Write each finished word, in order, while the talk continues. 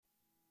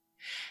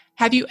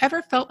Have you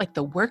ever felt like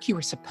the work you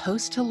were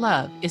supposed to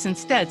love is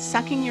instead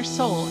sucking your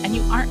soul and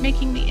you aren't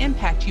making the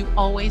impact you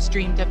always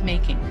dreamed of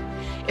making?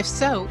 If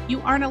so, you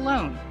aren't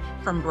alone.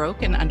 From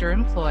broke and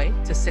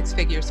underemployed to 6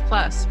 figures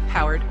plus,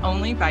 powered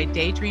only by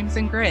daydreams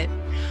and grit,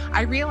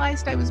 I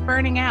realized I was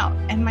burning out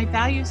and my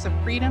values of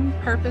freedom,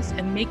 purpose,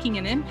 and making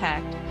an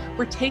impact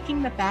were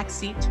taking the back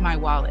seat to my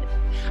wallet.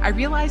 I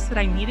realized that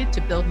I needed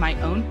to build my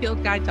own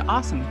field guide to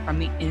awesome from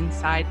the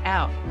inside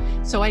out.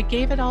 So I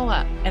gave it all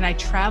up and I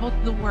traveled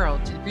the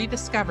world to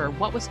rediscover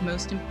what was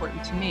most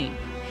important to me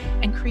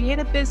and create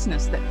a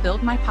business that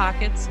filled my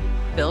pockets,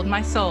 filled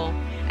my soul,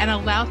 and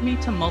allowed me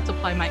to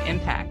multiply my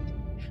impact.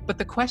 But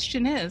the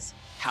question is,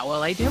 how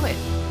will I do it?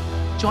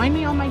 Join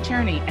me on my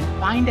journey and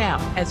find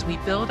out as we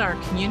build our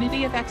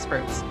community of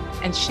experts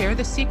and share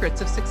the secrets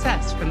of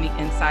success from the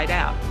inside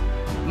out.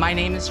 My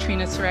name is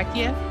Trina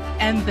Serecchia,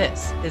 and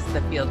this is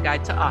the Field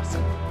Guide to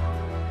Awesome.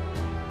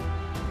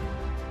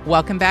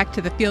 Welcome back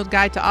to the Field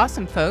Guide to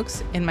Awesome,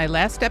 folks. In my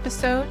last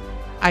episode,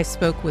 I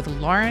spoke with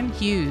Lauren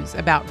Hughes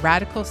about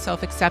radical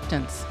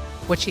self-acceptance,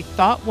 what she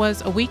thought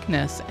was a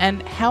weakness,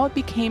 and how it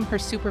became her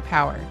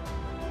superpower.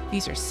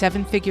 These are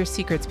 7-figure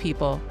secrets,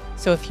 people.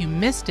 So if you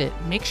missed it,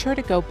 make sure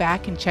to go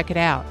back and check it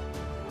out.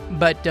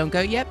 But don't go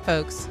yet,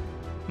 folks.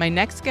 My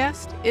next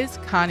guest is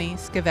Connie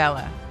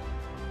Scavella.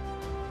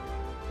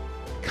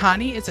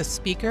 Connie is a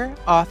speaker,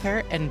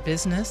 author, and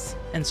business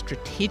and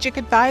strategic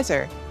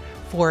advisor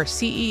for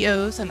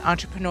CEOs and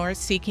entrepreneurs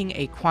seeking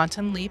a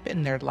quantum leap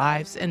in their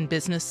lives and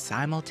business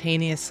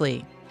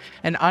simultaneously.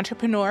 An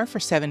entrepreneur for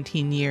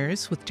 17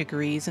 years with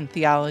degrees in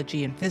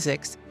theology and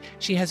physics,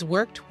 she has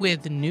worked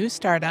with new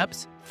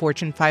startups,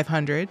 Fortune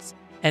 500s,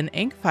 and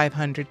Inc.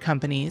 500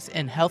 companies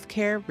in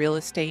healthcare, real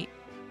estate,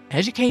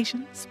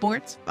 education,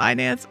 sports,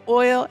 finance,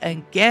 oil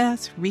and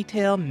gas,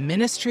 retail,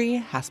 ministry,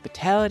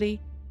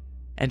 hospitality,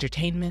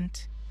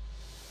 entertainment.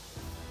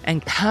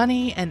 And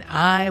Connie and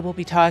I will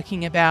be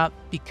talking about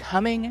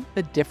becoming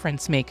the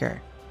difference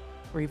maker,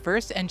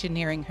 reverse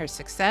engineering her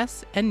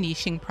success and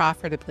niching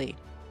profitably.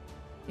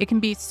 It can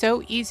be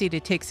so easy to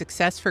take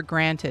success for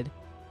granted.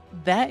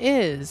 That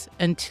is,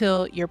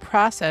 until your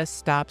process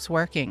stops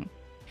working.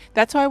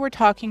 That's why we're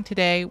talking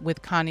today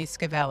with Connie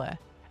Scavella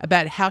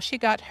about how she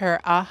got her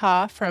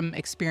aha from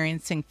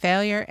experiencing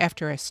failure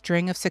after a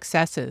string of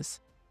successes.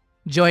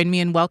 Join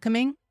me in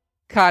welcoming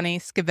Connie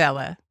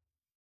Scavella.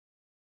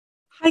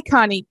 Hi,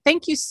 Connie.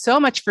 Thank you so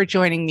much for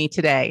joining me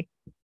today.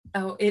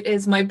 Oh, it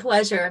is my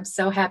pleasure. I'm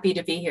so happy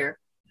to be here.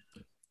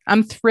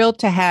 I'm thrilled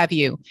to have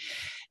you.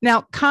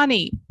 Now,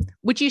 Connie,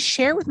 would you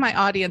share with my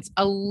audience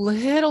a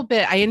little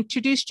bit? I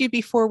introduced you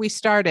before we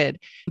started,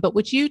 but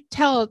would you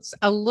tell us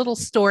a little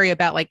story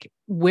about like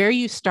where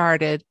you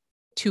started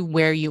to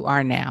where you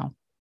are now?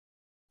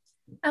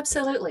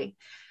 Absolutely.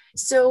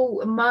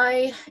 So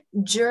my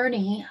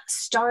journey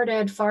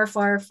started far,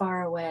 far,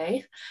 far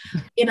away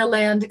in a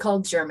land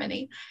called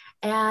Germany.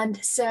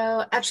 And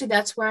so actually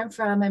that's where I'm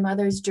from. My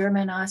mother's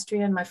German,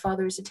 Austrian, my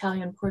father's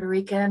Italian, Puerto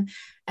Rican,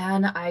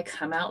 and I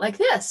come out like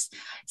this.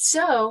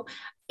 So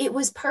it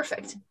was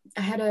perfect.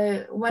 I had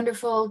a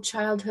wonderful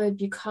childhood,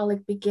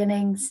 bucolic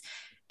beginnings,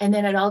 and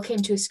then it all came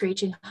to a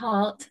screeching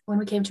halt when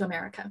we came to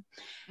America.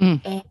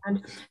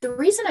 And the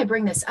reason I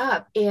bring this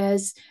up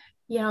is,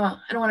 I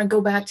don't want to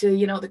go back to,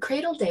 the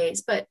cradle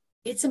days, but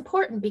it's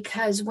important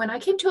because when I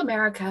came to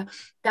America,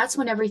 that's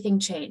when everything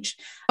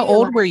changed. How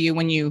old were you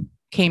when you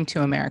came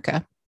to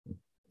America?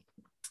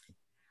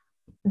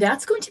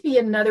 That's going to be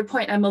another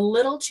point. I'm a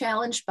little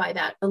challenged by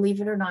that, believe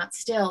it or not,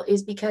 still,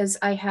 is because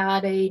I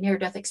had a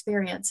near-death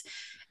experience,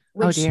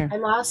 which I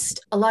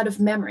lost a lot of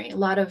memory, a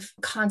lot of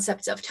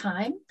concepts of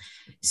time.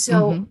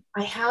 So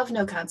I have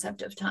no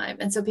concept of time.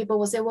 And so people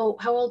will say, well,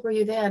 how old were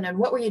you then? And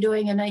what were you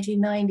doing in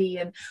 1990?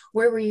 And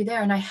where were you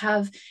there? And I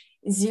have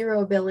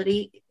zero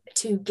ability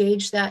to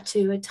gauge that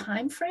to a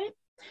time frame.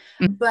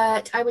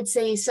 But I would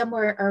say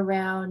somewhere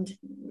around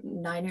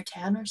 9 or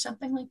 10 or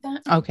something like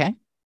that. Okay.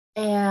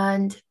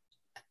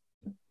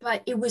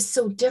 But it was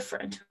so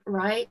different,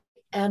 right?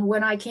 And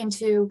when I came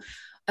to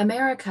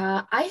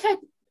America, I had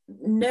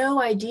no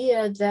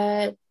idea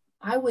that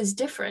I was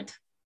different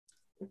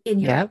in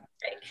Europe.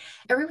 Yep.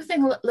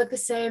 Everything looked the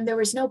same. There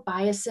was no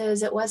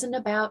biases. It wasn't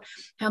about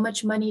how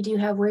much money do you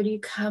have? Where do you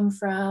come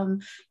from?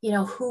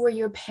 Who are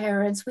your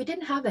parents? We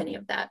didn't have any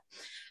of that.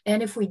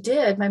 And if we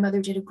did, my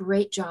mother did a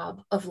great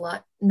job of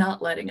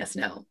not letting us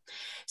know.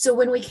 So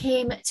when we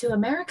came to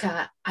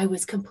America, I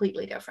was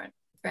completely different,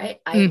 right?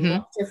 I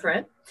looked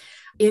different.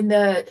 In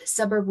the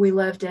suburb we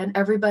lived in,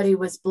 everybody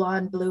was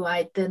blonde,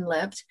 blue-eyed,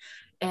 thin-lipped.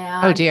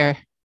 And,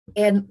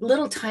 and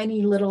little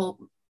tiny little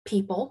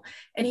people.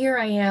 And here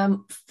I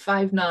am,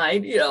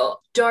 5'9",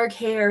 dark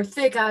hair,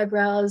 thick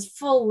eyebrows,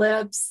 full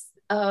lips,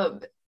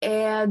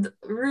 and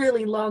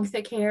really long,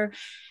 thick hair.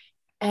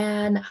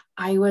 And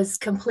I was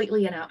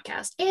completely an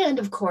outcast. And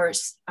of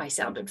course, I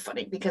sounded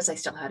funny because I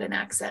still had an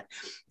accent.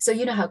 So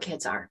you know how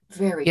kids are,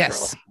 very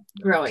cruel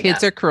growing up.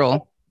 Kids are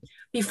cruel.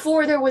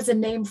 Before there was a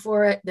name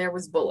for it, there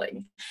was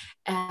bullying.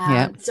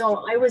 And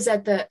so I was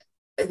at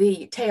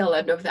the tail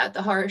end of that,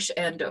 the harsh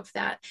end of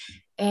that.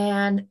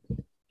 And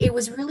it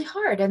was really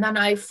hard. And then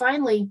I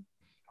finally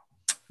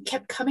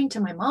kept coming to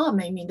my mom.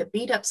 I mean, the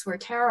beat ups were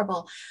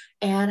terrible.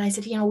 And I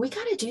said, we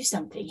got to do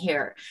something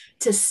here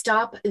to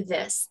stop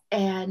this.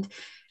 And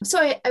so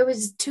I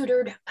was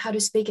tutored how to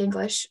speak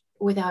English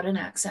without an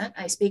accent.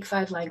 I speak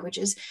 5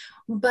 languages.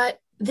 But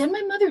then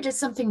my mother did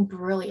something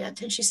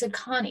brilliant. And she said,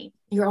 Connie,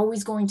 you're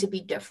always going to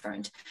be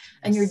different.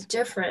 And your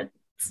difference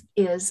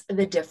is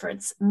the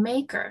difference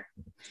maker.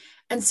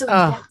 And so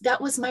that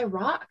was my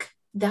rock.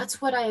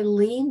 That's what I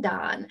leaned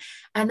on.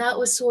 And that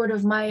was sort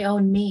of my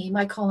own meme.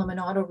 I call him an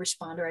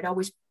autoresponder. I'd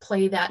always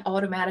play that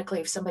automatically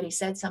if somebody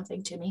said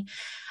something to me.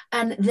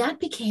 And that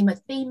became a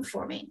theme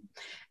for me.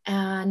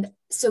 And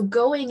so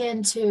going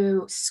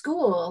into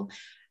school,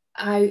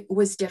 I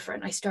was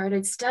different. I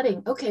started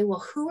studying, okay,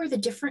 well, who are the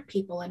different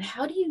people and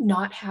how do you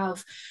not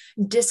have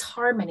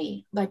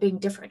disharmony by being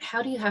different?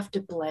 How do you have to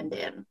blend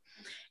in?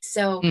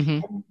 So at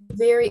a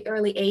very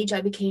early age,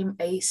 I became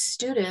a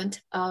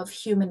student of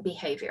human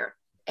behavior.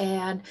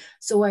 And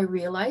so I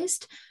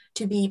realized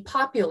to be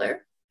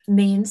popular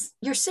means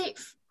you're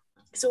safe.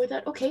 So I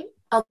thought, okay,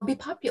 I'll be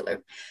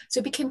popular. So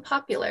I became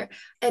popular.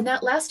 And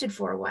that lasted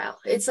for a while.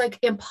 It's like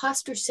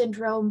imposter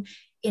syndrome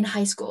in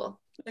high school.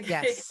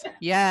 Yes.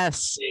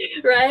 Yes.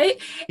 Right?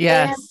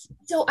 Yes. And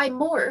so I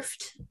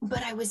morphed,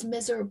 but I was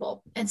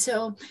miserable. And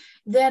so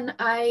then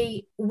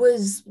I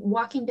was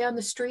walking down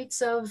the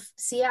streets of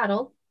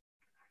Seattle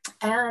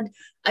and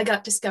I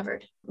got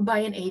discovered by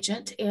an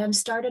agent and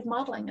started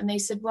modeling. And they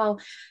said,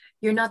 well,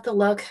 you're not the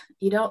look.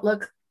 You don't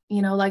look,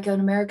 like an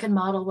American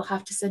model. We'll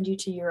have to send you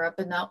to Europe.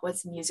 And that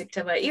was music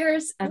to my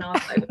ears. And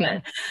off I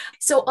went.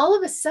 So all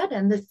of a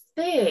sudden, the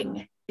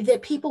thing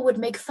that people would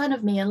make fun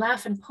of me and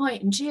laugh and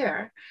point and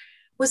jeer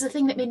was the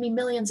thing that made me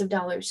millions of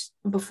dollars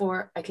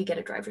before I could get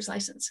a driver's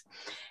license.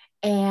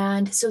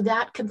 And so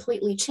that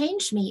completely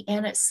changed me.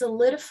 And it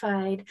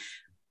solidified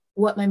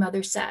what my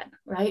mother said,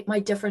 right? My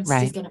difference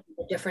is going to be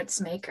the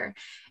difference maker.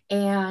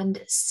 And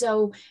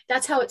so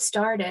that's how it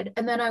started.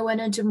 And then I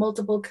went into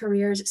multiple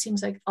careers. It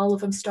seems like all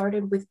of them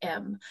started with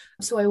M.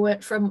 So I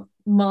went from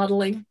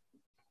modeling,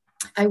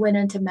 I went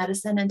into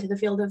medicine, into the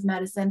field of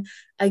medicine,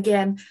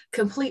 again,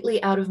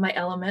 completely out of my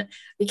element,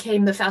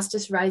 became the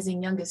fastest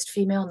rising youngest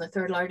female in the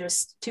 3rd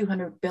largest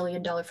 $200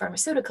 billion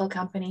pharmaceutical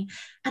company.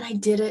 And I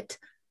did it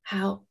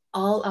how?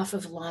 All off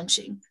of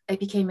launching. I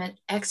became an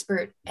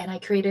expert and I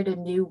created a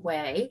new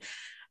way.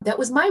 That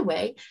was my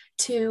way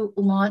to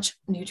launch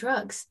new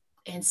drugs.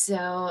 And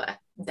so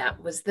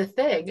that was the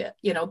thing,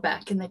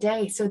 back in the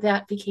day. So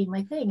that became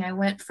my thing. I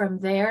went from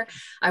there.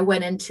 I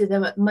went into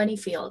the money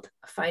field,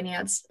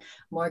 finance,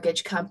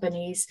 mortgage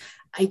companies.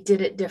 I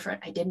did it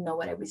different. I didn't know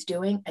what I was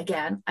doing.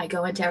 Again, I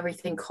go into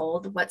everything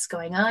cold. What's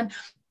going on?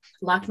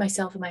 Locked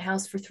myself in my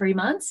house for 3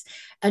 months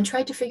and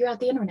tried to figure out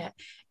the internet.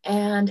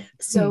 And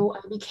so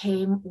I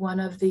became one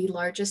of the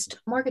largest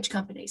mortgage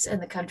companies in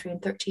the country in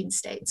 13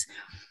 states.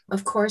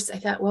 Of course, I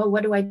thought, well,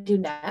 what do I do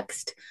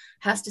next?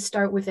 Has to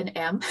start with an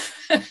M.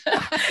 So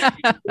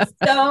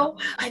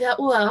I thought,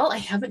 well, I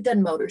haven't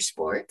done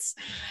motorsports.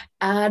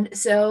 And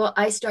so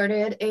I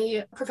started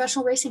a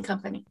professional racing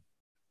company.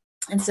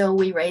 And so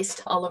we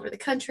raced all over the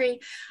country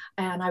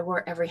and I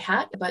wore every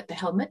hat but the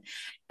helmet.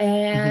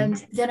 And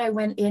then I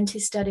went into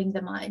studying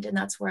the mind. And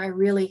that's where I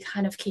really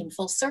kind of came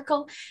full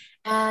circle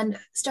and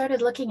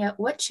started looking at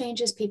what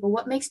changes people,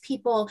 what makes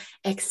people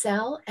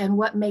excel and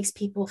what makes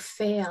people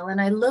fail.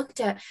 And I looked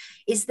at,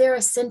 is there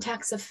a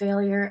syntax of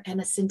failure and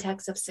a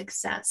syntax of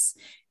success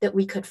that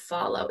we could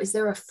follow? Is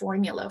there a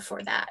formula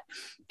for that?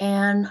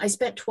 And I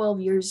spent 12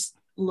 years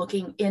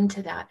looking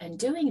into that and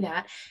doing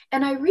that.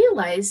 And I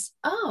realized,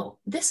 oh,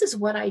 this is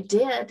what I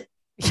did.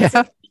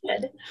 Yeah.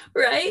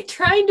 Right?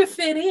 Trying to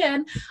fit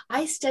in.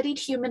 I studied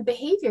human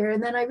behavior.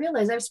 And then I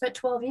realized I've spent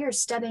 12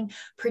 years studying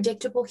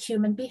predictable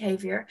human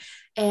behavior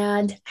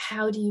and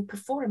how do you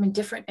perform in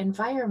different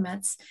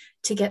environments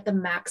to get the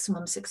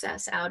maximum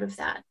success out of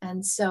that.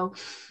 And so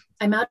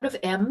I'm out of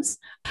M's.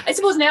 I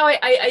suppose now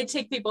I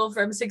take people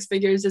from 6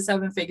 figures to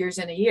 7 figures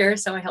in a year.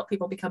 So I help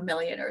people become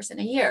millionaires in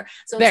a year.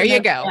 So there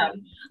you go.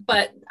 M.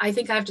 But I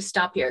think I have to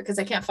stop here because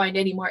I can't find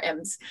any more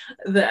M's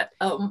that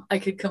I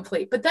could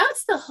complete. But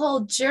that's the whole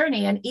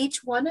journey. And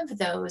each one of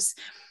those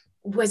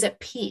was a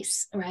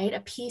piece, right? A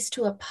piece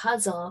to a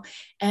puzzle.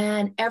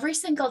 And every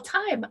single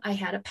time I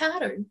had a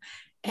pattern.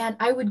 And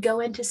I would go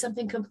into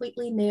something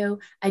completely new.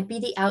 I'd be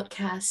the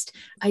outcast.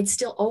 I'd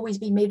still always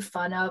be made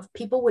fun of.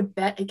 People would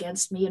bet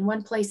against me. In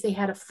one place, they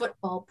had a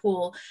football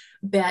pool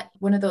bet,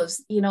 one of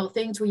those,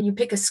 things where you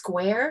pick a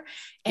square.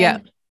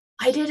 And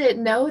I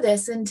didn't know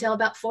this until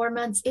about 4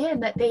 months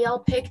in that they all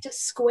picked a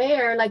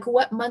square, like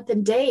what month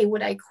and day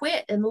would I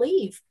quit and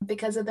leave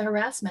because of the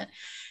harassment.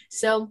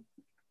 So,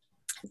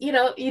 you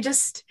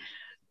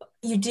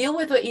deal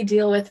with what you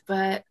deal with.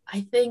 But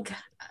I think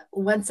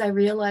once I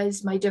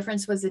realized my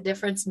difference was a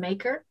difference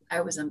maker,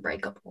 I was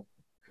unbreakable.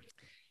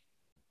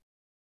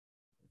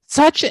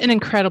 Such an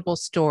incredible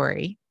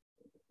story.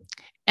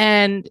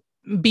 And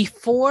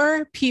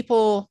before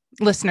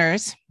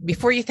listeners,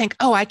 before you think,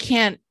 oh, I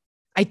can't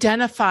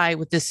identify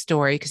with this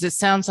story because it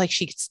sounds like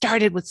she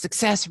started with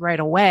success right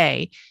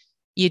away.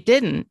 You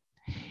didn't.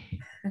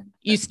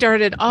 You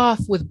started off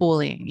with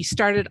bullying. You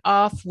started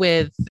off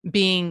with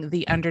being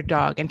the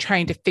underdog and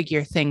trying to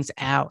figure things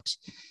out.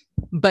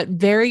 But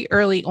very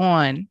early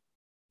on,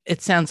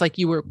 it sounds like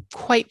you were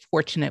quite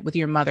fortunate with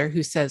your mother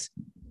who says,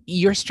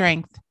 your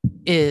strength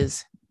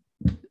is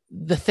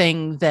the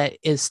thing that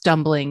is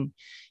stumbling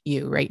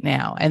you right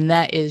now. And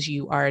that is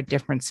you are a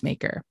difference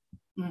maker.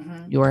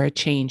 Mm-hmm. You're a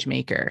change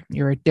maker.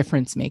 You're a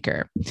difference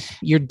maker.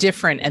 You're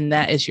different. And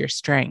that is your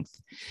strength.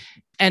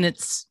 And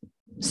it's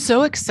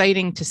so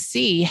exciting to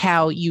see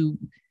how you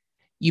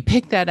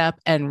picked that up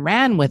and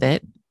ran with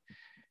it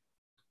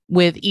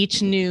with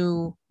each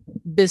new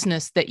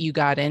business that you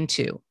got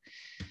into.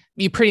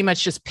 You pretty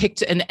much just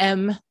picked an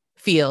M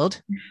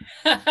field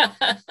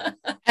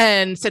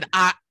and said,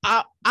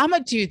 I'm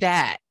going to do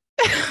that.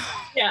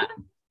 Yeah.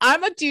 I'm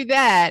going to do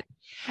that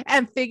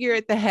and figure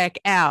it the heck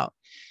out.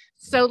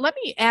 So let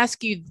me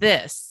ask you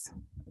this.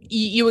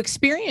 You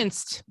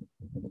experienced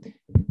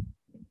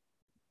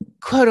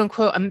quote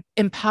unquote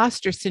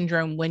imposter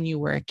syndrome when you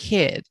were a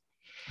kid.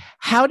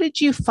 How did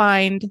you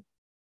find,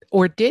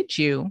 or did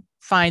you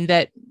find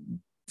that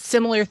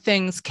similar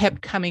things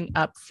kept coming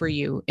up for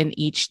you in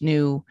each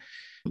new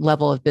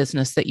level of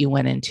business that you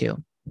went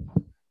into?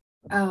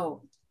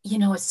 Oh,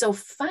 it's so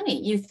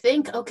funny. You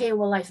think, okay,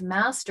 well, I've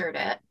mastered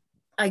it.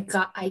 I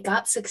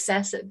got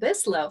success at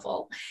this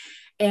level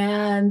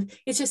and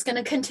it's just going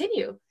to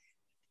continue.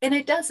 And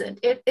it doesn't.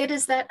 It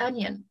is that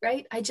onion,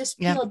 right? I just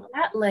peeled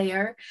that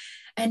layer.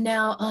 And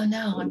now, oh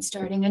no, I'm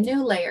starting a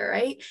new layer,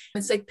 right?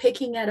 It's like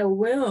picking at a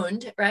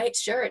wound, right?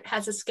 Sure, it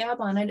has a scab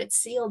on it, it's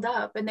sealed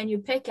up, and then you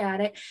pick at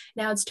it.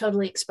 Now it's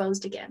totally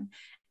exposed again.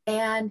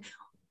 And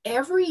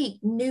every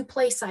new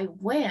place I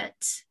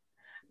went,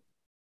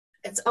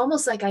 it's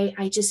almost like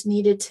I just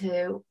needed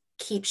to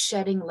keep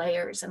shedding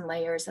layers and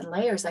layers and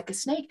layers like a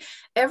snake.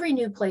 Every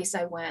new place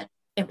I went,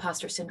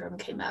 imposter syndrome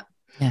came up.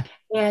 Yeah.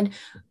 And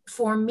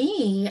for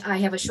me, I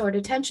have a short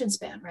attention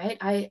span, right?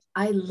 I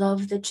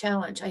love the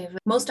challenge.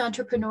 Most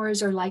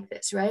entrepreneurs are like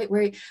this, right?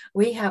 Where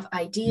we have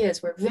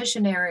ideas, we're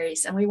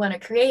visionaries, and we want to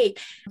create.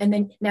 And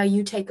then now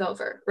you take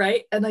over,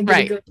 right? And I'm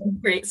going to go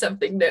and create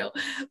something new.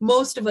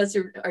 Most of us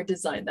are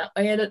designed that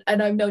way,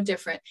 and I'm no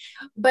different.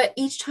 But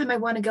each time I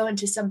want to go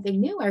into something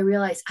new, I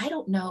realize I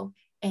don't know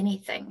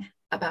anything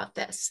about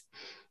this.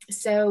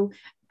 So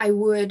I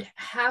would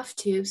have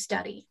to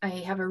study. I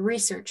have a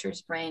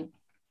researcher's brain.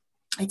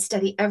 I'd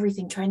study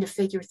everything, trying to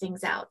figure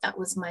things out. That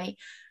was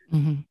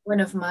one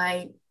of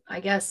my, I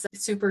guess,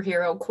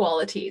 superhero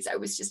qualities. I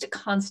was just a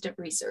constant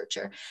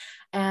researcher.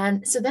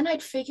 And so then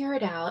I'd figure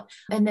it out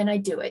and then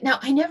I'd do it. Now,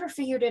 I never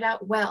figured it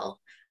out well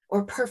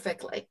or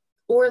perfectly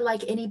or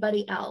like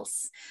anybody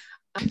else.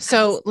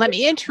 So let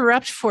me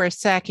interrupt for a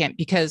second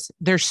because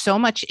there's so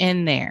much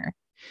in there.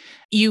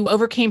 You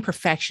overcame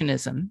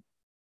perfectionism.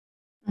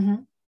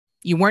 Mm-hmm.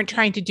 You weren't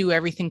trying to do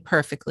everything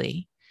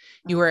perfectly.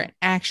 You were an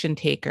action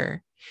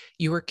taker.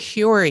 You were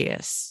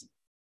curious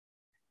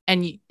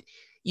and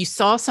you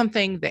saw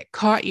something that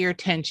caught your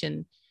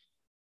attention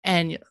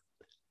and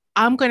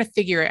I'm going to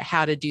figure out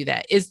how to do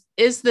that. Is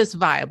this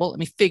viable? Let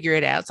me figure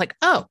it out. It's like,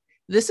 oh,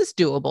 this is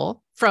doable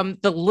from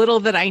the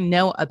little that I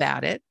know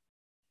about it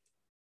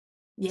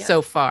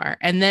so far.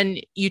 And then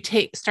you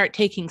start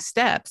taking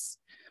steps.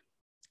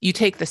 You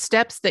take the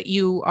steps that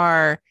you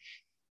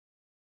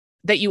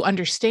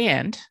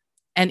understand,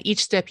 and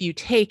each step you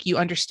take, you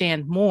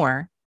understand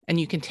more. And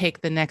you can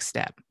take the next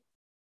step.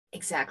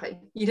 Exactly.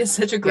 You did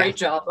such a great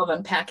job of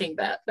unpacking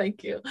that.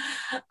 Thank you.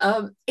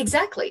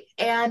 Exactly.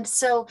 And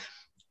so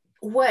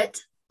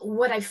what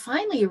I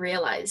finally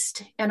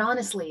realized, and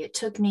honestly, it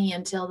took me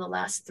until the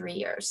last 3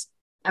 years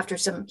after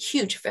some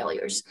huge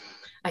failures.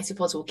 I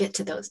suppose we'll get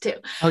to those too.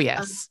 Oh,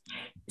 yes.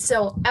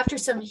 So after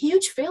some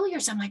huge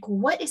failures, I'm like,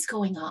 what is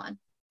going on?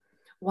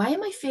 Why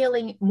am I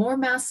failing more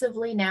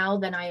massively now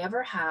than I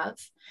ever have?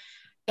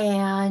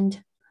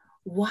 And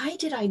why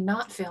did I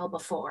not fail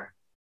before?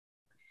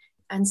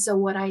 And so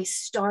what I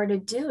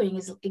started doing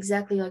is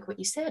exactly like what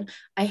you said.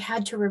 I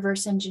had to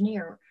reverse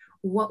engineer.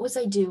 What was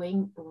I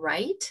doing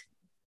right?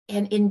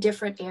 And in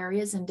different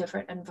areas, in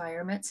different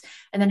environments.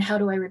 And then how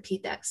do I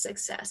repeat that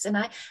success? And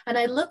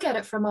I look at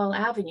it from all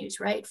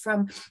avenues, right?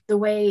 From the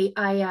way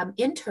I am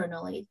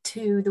internally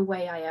to the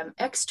way I am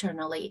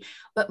externally.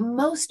 But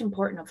most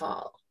important of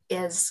all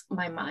is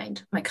my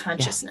mind, my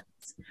consciousness.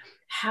 Yeah.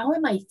 How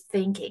am I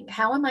thinking?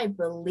 How am I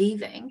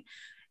believing?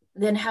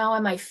 Then how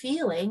am I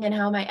feeling and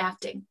how am I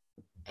acting?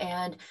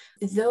 And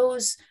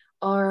those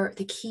are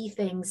the key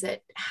things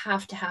that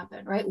have to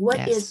happen, right?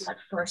 What is that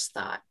first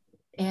thought?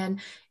 And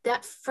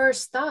that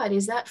first thought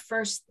is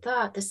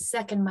the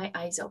second my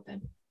eyes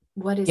open.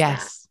 What is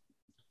that?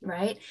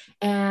 Right?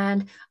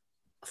 And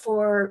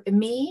for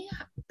me,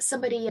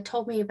 somebody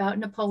told me about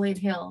Napoleon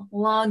Hill a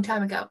long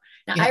time ago.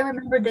 Now, I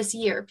remember this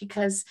year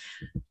because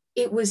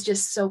it was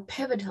just so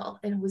pivotal.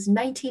 And it was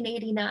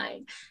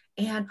 1989.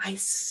 And I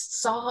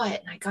saw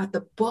it and I got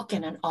the book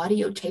and an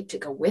audio tape to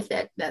go with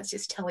it. That's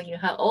just telling you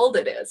how old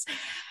it is.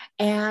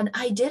 And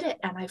I did it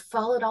and I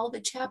followed all the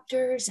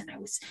chapters and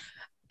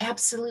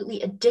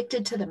absolutely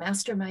addicted to the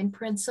mastermind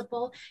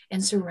principle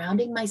and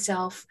surrounding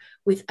myself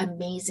with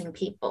amazing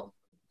people.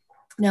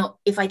 Now,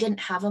 if I didn't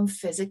have them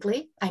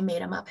physically, I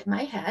made them up in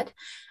my head.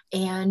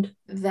 And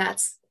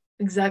that's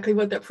exactly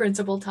what that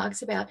principle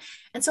talks about.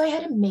 And so I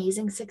had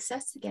amazing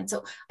success again.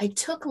 So I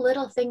took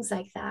little things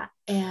like that,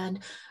 and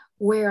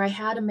where I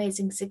had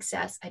amazing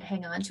success, I'd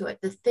hang on to it.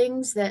 The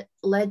things that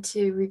led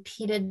to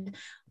repeated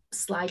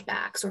slide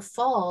backs or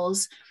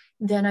falls,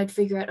 then I'd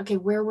figure out, okay,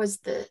 where was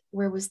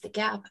the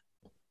gap?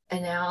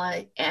 And now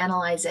I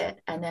analyze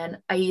it, and then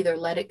I either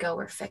let it go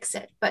or fix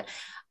it. But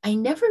I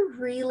never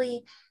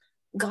really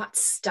got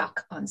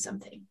stuck on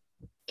something.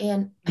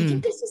 And I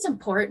think this is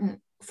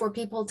important for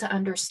people to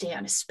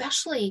understand,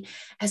 especially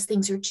as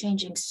things are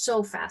changing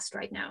so fast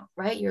right now,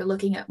 right? You're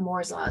looking at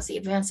Moore's laws, the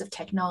advance of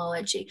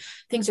technology.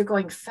 Things are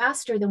going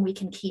faster than we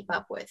can keep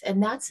up with.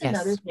 And that's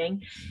another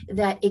thing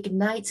that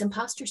ignites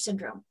imposter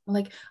syndrome.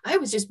 Like, I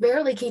was just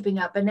barely keeping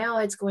up, and now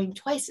it's going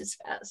twice as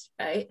fast,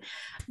 right?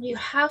 You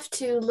have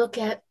to look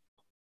at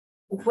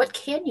what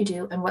can you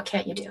do and what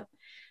can't you do.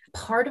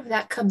 Part of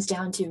that comes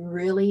down to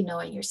really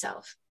knowing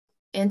yourself.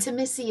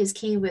 Intimacy is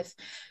key with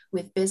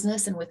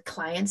business and with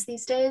clients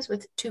these days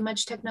with too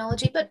much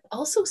technology, but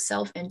also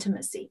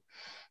self-intimacy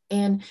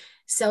and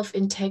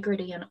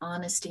self-integrity and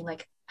honesty.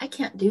 Like, I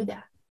can't do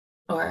that,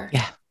 or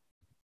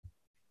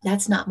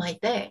that's not my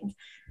thing.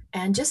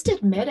 And just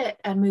admit it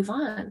and move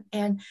on.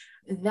 And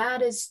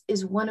that is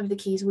one of the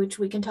keys, which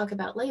we can talk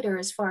about later,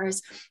 as far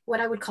as what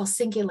I would call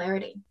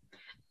singularity.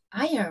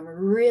 I am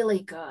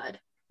really good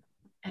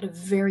at a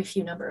very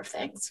few number of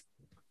things,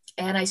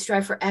 and I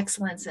strive for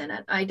excellence in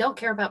it. I don't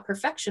care about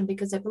perfection,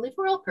 because I believe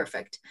we're all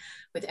perfect.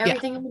 With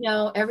everything we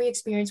know, every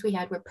experience we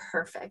had, we're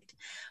perfect.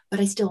 But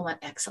I still want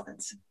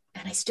excellence,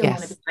 and I still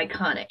want to be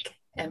iconic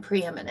and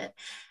preeminent.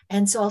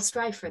 And so I'll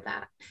strive for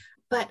that.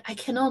 But I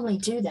can only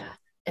do that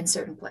in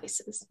certain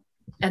places.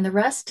 And the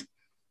rest,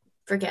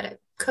 forget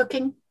it.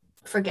 Cooking,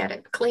 forget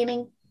it.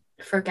 Cleaning,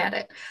 forget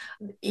it.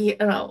 You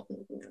know,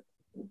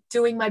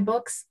 doing my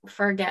books,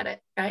 forget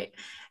it, right?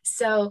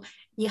 So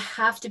you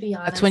have to be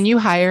honest. That's when you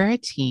hire a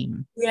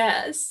team.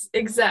 Yes,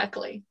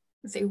 exactly.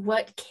 Say,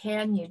 what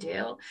can you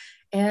do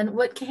and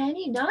what can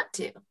you not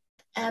do?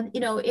 And, you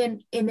know,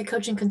 in the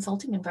coaching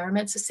consulting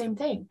environment, it's the same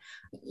thing.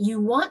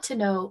 You want to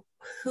know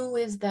who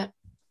is that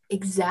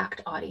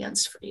exact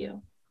audience for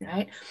you,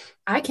 right?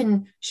 I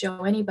can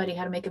show anybody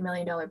how to make $1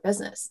 million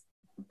business,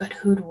 but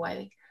who do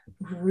I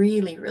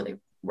really, really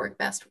work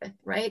best with,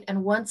 right?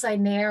 And once I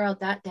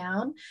narrowed that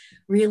down,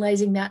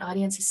 realizing that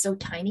audience is so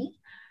tiny,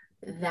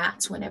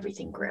 that's when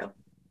everything grew.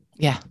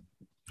 Yeah.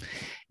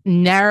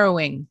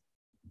 Narrowing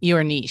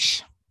your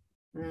niche.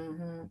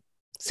 Mm-hmm.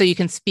 So you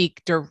can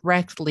speak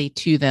directly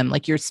to them,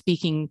 like you're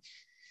speaking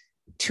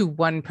to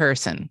one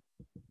person.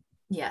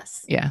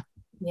 Yes. Yeah.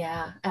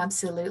 Yeah,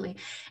 absolutely.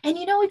 And,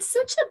 you know, it's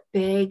such a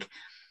big,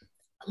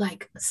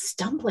 like,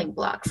 stumbling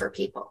block for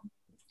people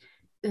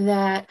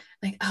that,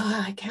 like,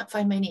 oh, I can't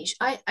find my niche.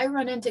 I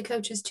run into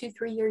coaches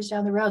 2-3 years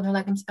down the road, and they're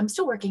like, I'm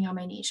still working on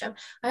my niche.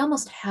 I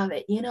almost have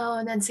it, you know,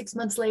 and then 6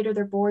 months later,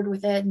 they're bored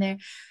with it and they're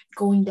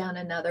going down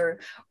another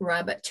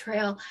rabbit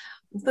trail.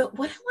 But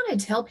what I want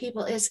to tell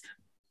people is,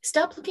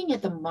 stop looking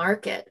at the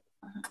market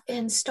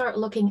and start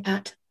looking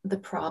at the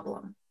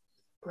problem,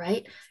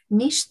 right?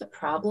 Niche the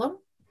problem,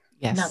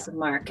 not the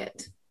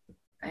market.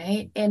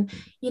 Right. And,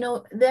 you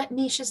know, that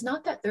niche is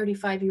not that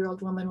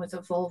 35-year-old woman with a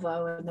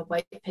Volvo and the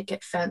white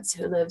picket fence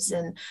who lives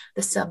in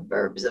the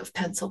suburbs of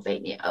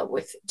Pennsylvania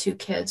with 2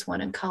 kids, one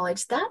in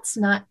college. That's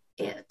not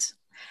it.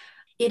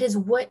 It is,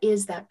 what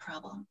is that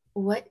problem?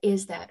 What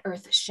is that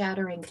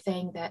earth-shattering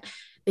thing that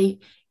they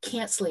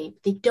can't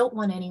sleep? They don't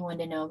want anyone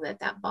to know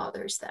that that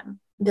bothers them,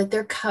 that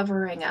they're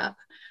covering up.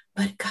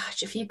 But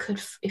gosh, if you could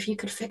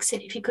fix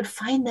it, if you could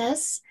find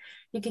this,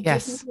 you could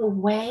give me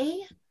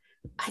away,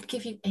 I'd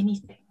give you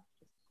anything.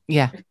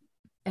 Yeah.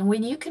 And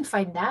when you can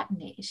find that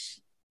niche,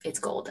 it's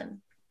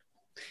golden.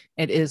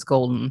 It is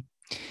golden.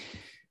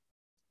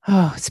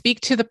 Oh,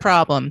 speak to the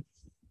problem.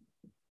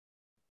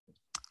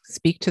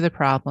 Speak to the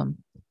problem.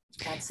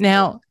 Absolutely.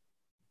 Now,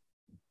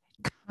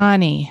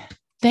 Connie,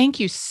 thank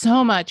you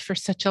so much for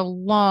such a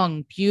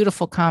long,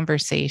 beautiful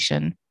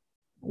conversation.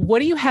 What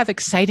do you have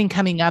exciting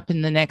coming up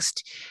in the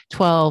next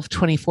 12,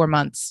 24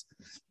 months?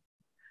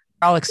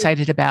 We're all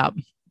excited about.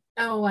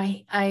 Oh,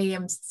 I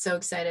am so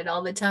excited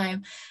all the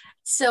time.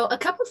 So a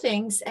couple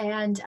things.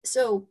 And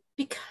so,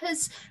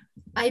 because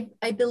I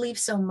believe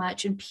so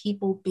much in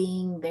people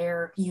being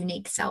their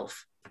unique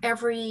self,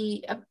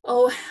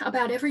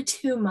 about every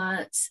 2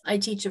 months, I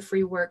teach a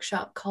free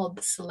workshop called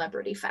the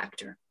Celebrity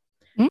Factor,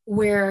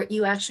 where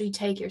you actually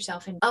take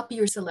yourself and up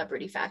your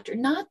celebrity factor,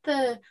 not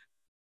the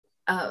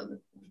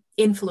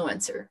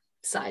influencer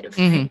side of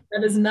things.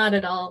 That is not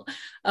at all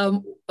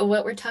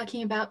what we're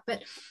talking about,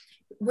 but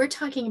we're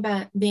talking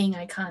about being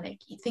iconic,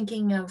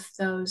 thinking of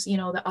those, you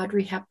know, the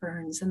Audrey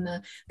Hepburns and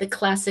the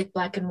classic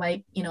black and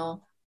white, you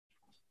know,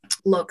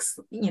 looks,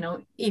 you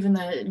know, even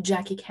the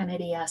Jackie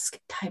Kennedy-esque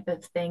type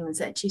of things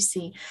that you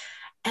see.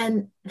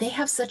 And they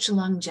have such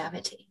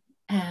longevity.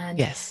 And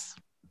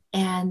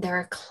and there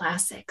are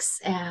classics,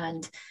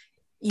 and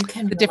you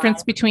can The rely.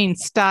 difference between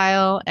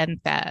style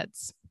and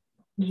fads.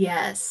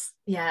 Yes,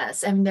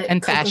 yes. And the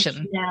And Coco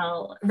fashion.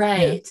 Chanel,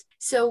 right. Yeah.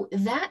 So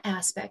that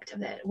aspect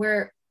of it,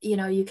 where,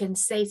 you can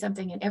say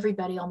something and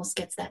everybody almost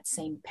gets that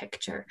same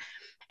picture.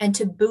 And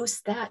to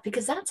boost that,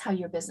 because that's how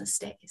your business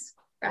stays,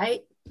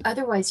 right?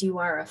 Otherwise, you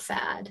are a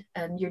fad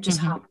and you're just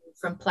hopping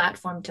from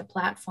platform to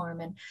platform.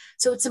 And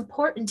so it's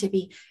important to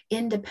be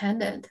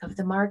independent of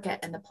the market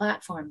and the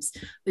platforms,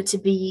 but to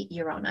be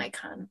your own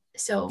icon.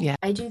 So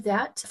I do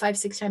that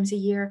 5-6 times a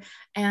year.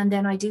 And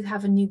then I do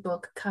have a new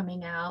book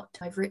coming out.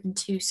 I've written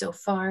 2 so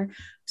far,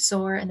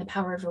 Soar and The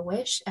Power of a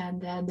Wish.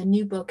 And then the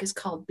new book is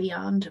called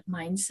Beyond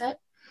Mindset.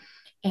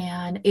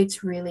 And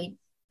it's really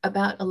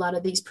about a lot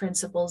of these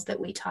principles that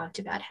we talked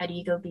about. How do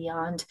you go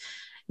beyond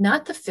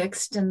not the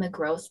fixed and the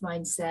growth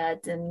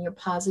mindset and your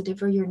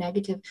positive or your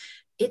negative?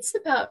 It's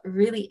about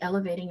really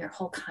elevating your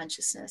whole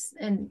consciousness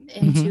and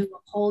into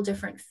a whole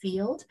different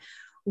field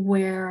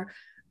where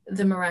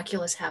the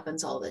miraculous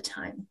happens all the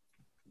time.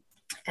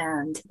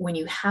 And when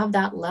you have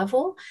that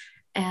level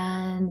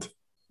and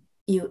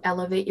you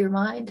elevate your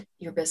mind,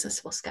 your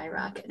business will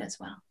skyrocket as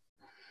well.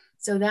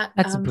 So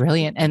that's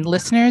brilliant. And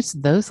listeners,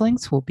 those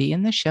links will be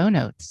in the show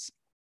notes.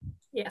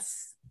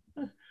 Yes.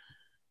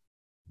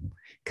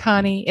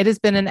 Connie, it has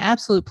been an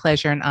absolute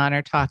pleasure and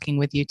honor talking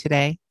with you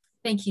today.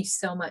 Thank you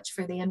so much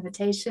for the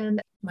invitation.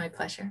 My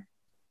pleasure.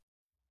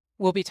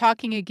 We'll be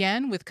talking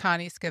again with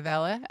Connie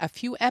Scavella a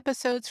few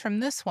episodes from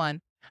this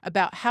one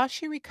about how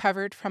she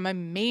recovered from a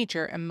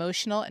major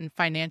emotional and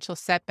financial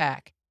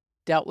setback,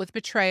 dealt with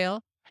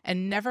betrayal,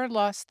 and never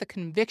lost the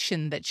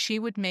conviction that she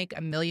would make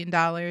 $1 million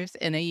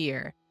in a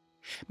year.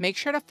 Make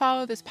sure to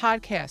follow this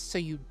podcast so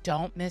you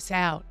don't miss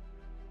out.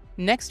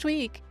 Next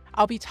week,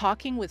 I'll be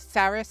talking with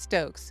Sarah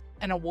Stokes,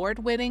 an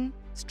award-winning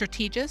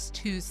strategist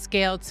who's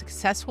scaled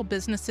successful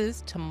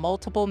businesses to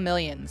multiple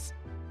millions.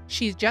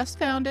 She's just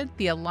founded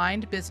the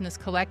Aligned Business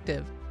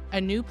Collective,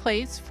 a new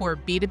place for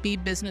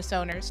B2B business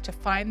owners to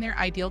find their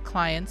ideal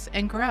clients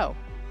and grow.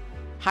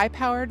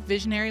 High-powered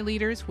visionary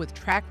leaders with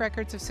track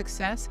records of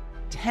success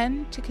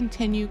tend to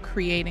continue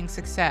creating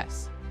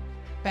success.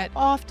 But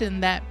often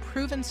that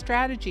proven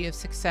strategy of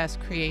success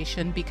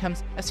creation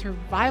becomes a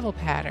survival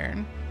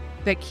pattern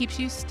that keeps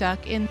you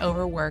stuck in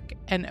overwork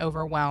and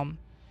overwhelm.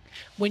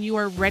 When you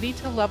are ready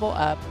to level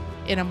up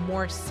in a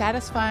more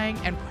satisfying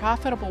and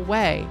profitable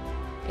way,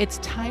 it's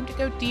time to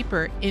go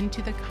deeper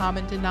into the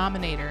common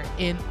denominator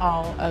in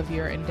all of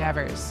your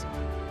endeavors.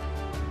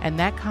 And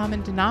that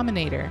common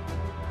denominator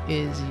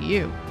is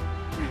you.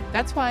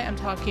 That's why I'm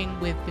talking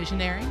with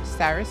visionary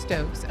Sarah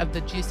Stokes of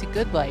The Juicy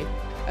Good Life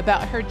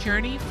about her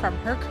journey from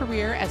her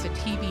career as a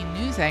TV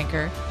news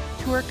anchor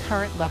to her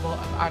current level of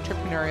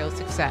entrepreneurial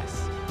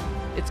success.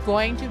 It's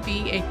going to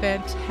be a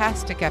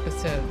fantastic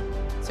episode,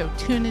 so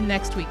tune in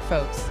next week,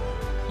 folks.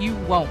 You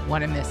won't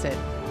want to miss it.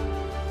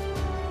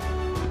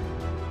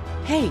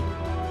 Hey,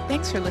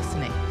 thanks for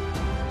listening.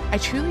 I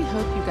truly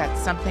hope you got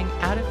something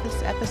out of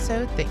this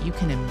episode that you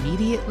can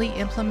immediately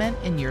implement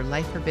in your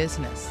life or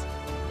business.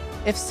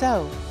 If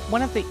so,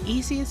 one of the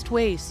easiest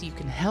ways you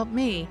can help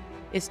me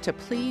is to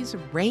please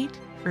rate,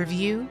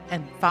 review,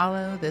 and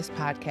follow this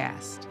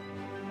podcast.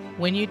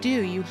 When you do,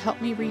 you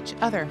help me reach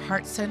other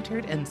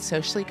heart-centered and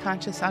socially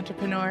conscious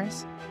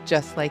entrepreneurs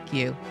just like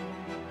you.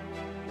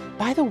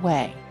 By the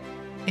way,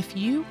 if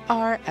you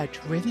are a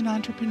driven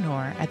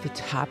entrepreneur at the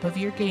top of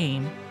your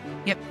game,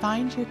 yet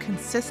find your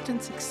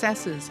consistent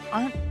successes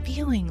aren't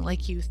feeling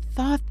like you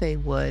thought they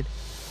would,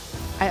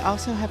 I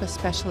also have a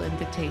special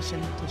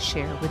invitation to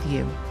share with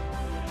you.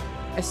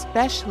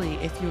 Especially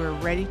if you are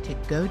ready to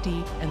go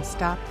deep and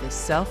stop the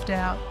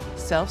self-doubt,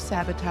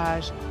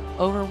 self-sabotage,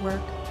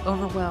 overwork,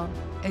 overwhelm,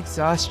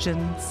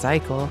 exhaustion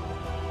cycle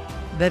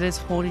that is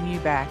holding you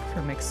back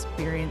from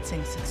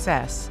experiencing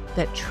success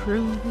that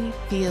truly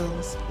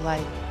feels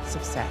like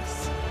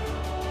success.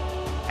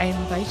 I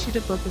invite you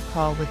to book a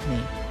call with me.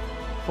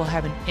 We'll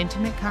have an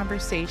intimate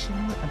conversation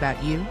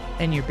about you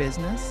and your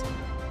business,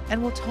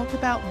 and we'll talk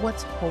about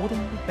what's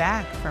holding you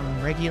back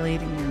from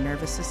regulating your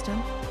nervous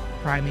system,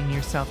 priming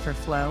yourself for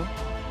flow,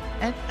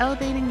 and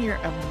elevating your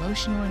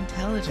emotional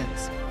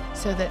intelligence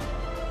so that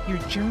your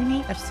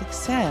journey of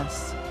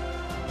success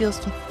feels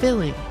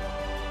fulfilling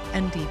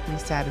and deeply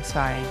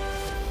satisfying.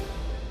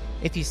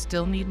 If you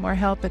still need more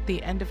help at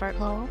the end of our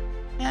call,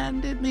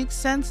 and it makes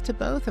sense to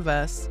both of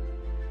us,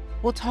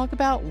 we'll talk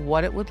about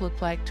what it would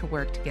look like to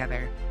work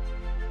together.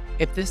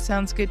 If this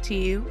sounds good to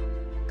you,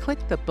 click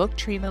the Book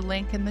Trina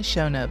link in the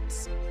show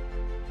notes.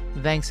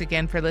 Thanks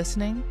again for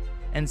listening,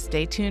 and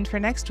stay tuned for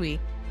next week.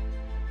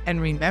 And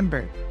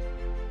remember,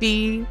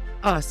 be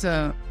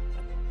awesome.